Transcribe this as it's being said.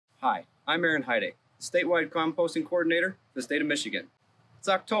Hi, I'm Hiday, statewide composting coordinator for the state of Michigan. It's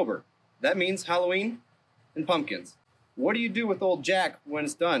October. That means Halloween and pumpkins. What do you do with old Jack when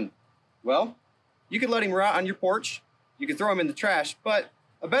it's done? Well, you could let him rot on your porch, you could throw him in the trash, but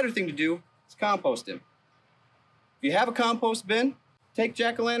a better thing to do is compost him. If you have a compost bin, take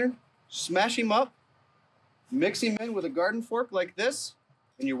jack-o'-lantern, smash him up, mix him in with a garden fork like this,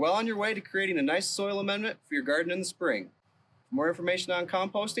 and you're well on your way to creating a nice soil amendment for your garden in the spring. For more information on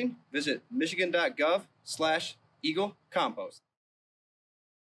composting, visit Michigan.gov/EGLEcompost.